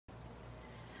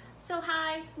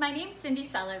Hi, my name's Cindy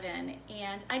Sullivan,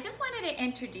 and I just wanted to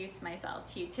introduce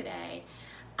myself to you today.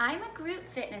 I'm a group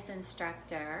fitness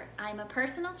instructor, I'm a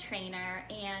personal trainer,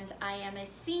 and I am a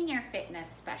senior fitness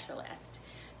specialist.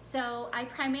 So I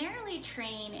primarily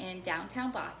train in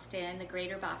downtown Boston, the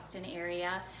greater Boston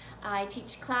area. I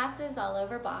teach classes all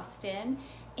over Boston,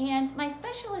 and my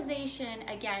specialization,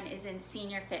 again, is in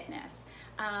senior fitness.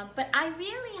 But I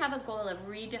really have a goal of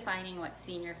redefining what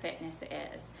senior fitness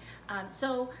is.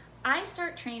 So I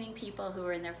start training people who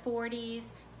are in their 40s,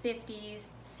 50s,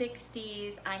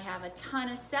 60s. I have a ton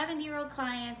of 70-year-old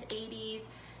clients, 80s,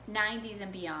 90s,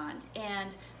 and beyond.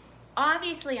 And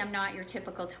obviously, I'm not your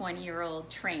typical 20-year-old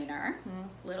trainer,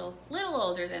 little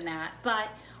older than that. But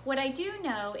what I do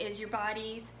know is your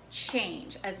bodies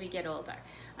change as we get older.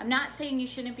 I'm not saying you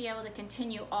shouldn't be able to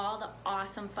continue all the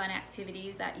awesome fun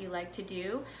activities that you like to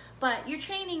do, but your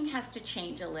training has to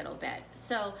change a little bit.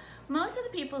 So most of the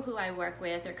people who I work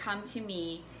with or come to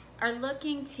me are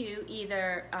looking to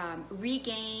either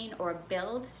regain or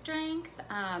build strength.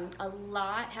 A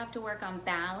lot have to work on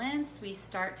balance. We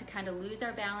start to kind of lose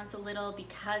our balance a little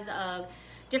because of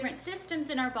different systems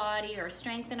in our body or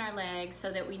strength in our legs, so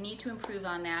that we need to improve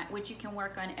on that, which you can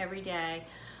work on every day.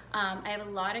 I have a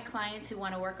lot of clients who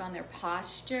want to work on their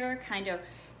posture, kind of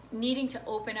needing to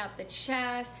open up the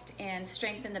chest and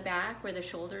strengthen the back where the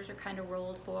shoulders are kind of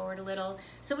rolled forward a little.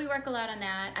 So we work a lot on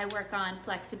that. I work on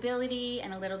flexibility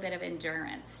and a little bit of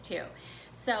endurance too.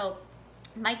 So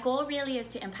my goal really is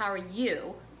to empower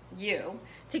you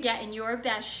to get in your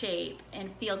best shape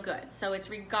and feel good. So it's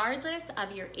regardless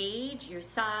of your age, your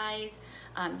size,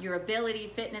 your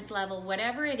ability, fitness level,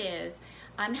 whatever it is,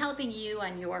 I'm helping you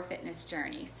on your fitness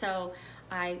journey. So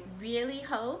I really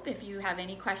hope if you have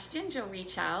any questions, you'll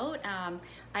reach out. I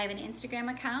have an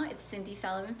Instagram account, it's Cindy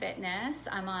Sullivan Fitness.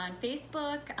 I'm on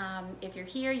Facebook. If you're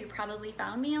here, you probably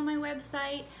found me on my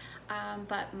website,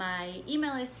 but my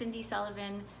email is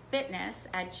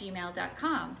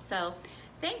cindysullivanfitness@gmail.com. So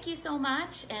thank you so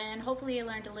much, and hopefully you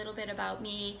learned a little bit about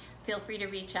me. Feel free to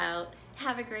reach out.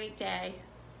 Have a great day.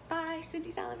 Bye,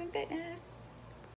 Cindy Sullivan Fitness.